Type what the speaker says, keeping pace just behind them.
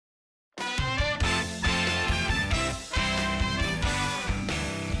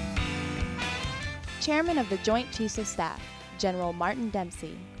Chairman of the Joint Chiefs of Staff, General Martin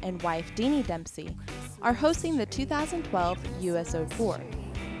Dempsey, and wife Deanie Dempsey, are hosting the 2012 USO Tour,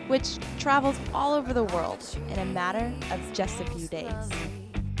 which travels all over the world in a matter of just a few days.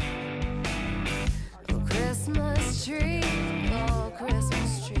 Oh, Christmas tree, oh,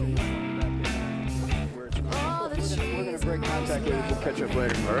 Christmas tree. We're going to break contact with you. We'll catch up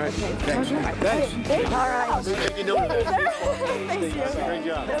later. All right? Thanks. Thanks. All right. Thank you. Thank you. Great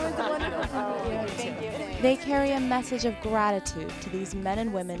job. That was wonderful. Thank you. They carry a message of gratitude to these men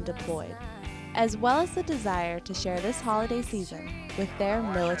and women deployed, as well as the desire to share this holiday season with their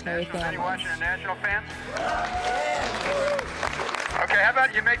military families. Any Washington National fans? Okay, how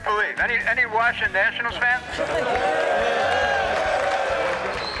about you make believe? Any Washington Nationals fans?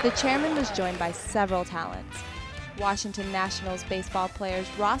 The chairman was joined by several talents: Washington Nationals baseball players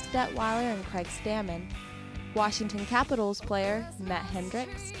Ross Detwiler and Craig Stammen, Washington Capitals player Matt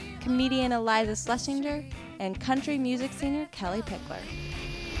Hendricks, comedian Iliza Shlesinger, and country music singer Kellie PIckler.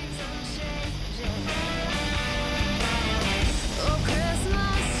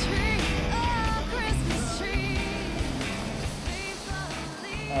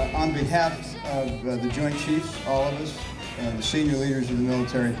 On behalf of the Joint Chiefs, all of us, the senior leaders of the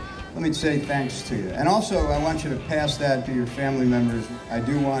military, let me say thanks to you. And also, I want you to pass that to your family members. I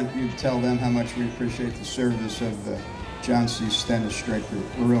do want you to tell them how much we appreciate the service of the John C. Stennis Strike Group.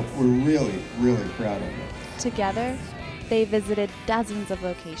 We're really, really proud of it. Together, they visited dozens of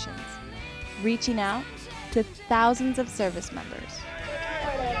locations, reaching out to thousands of service members.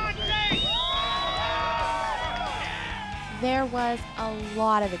 There was a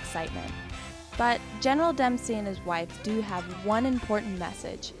lot of excitement, but General Dempsey and his wife do have one important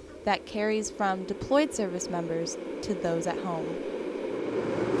message that carries from deployed service members to those at home.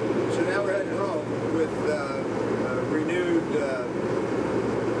 So now we're heading home with renewed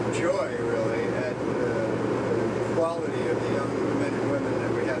joy, really, at the quality of the young men and women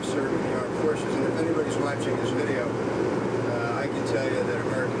that we have serving the armed forces. And if anybody's watching this video, I can tell you that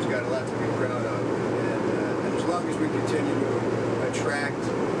America's got a lot to be proud of. And as long as we continue to attract,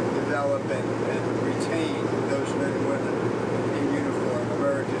 develop, and retain those men and women in uniform,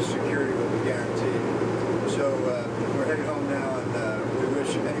 America's security will be guaranteed. So we're heading home now, and we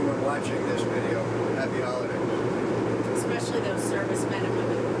wish anyone watching this video happy holidays. Especially those servicemen and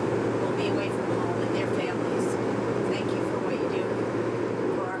women who will be away from home and their families. Thank you for what you do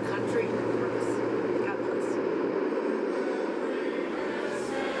for our country and our purpose. God bless.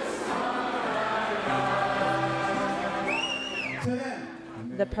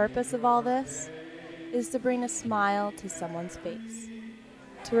 The purpose of all this is to bring a smile to someone's face,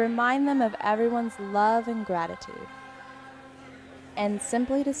 to remind them of everyone's love and gratitude, and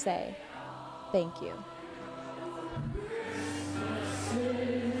simply to say, thank you.